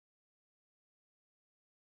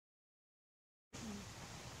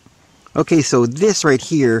Okay, so this right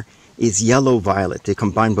here is yellow violet. They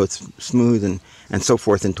combine both smooth and so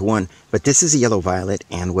forth into one. But this is a yellow violet,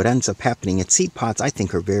 and what ends up happening, its seed pods I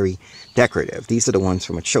think are very decorative. These are the ones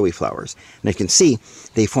from its showy flowers. And you can see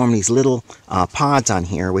they form these little pods on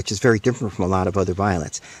here, which is very different from a lot of other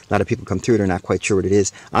violets. A lot of people come through, they're not quite sure what it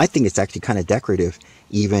is. I think it's actually kind of decorative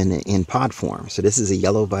even in pod form. So this is a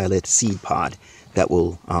yellow violet seed pod that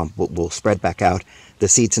will spread back out. The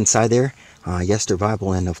seeds inside there, yes, they're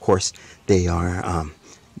viable, and of course they are.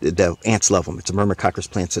 The ants love them. It's a myrmecoccus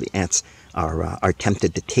plant, so the ants are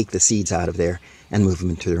tempted to take the seeds out of there and move them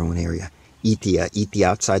into their own area. Eat the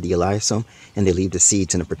outside, the elaiosome, and they leave the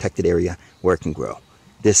seeds in a protected area where it can grow.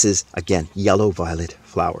 This is, again, yellow violet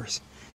flowers.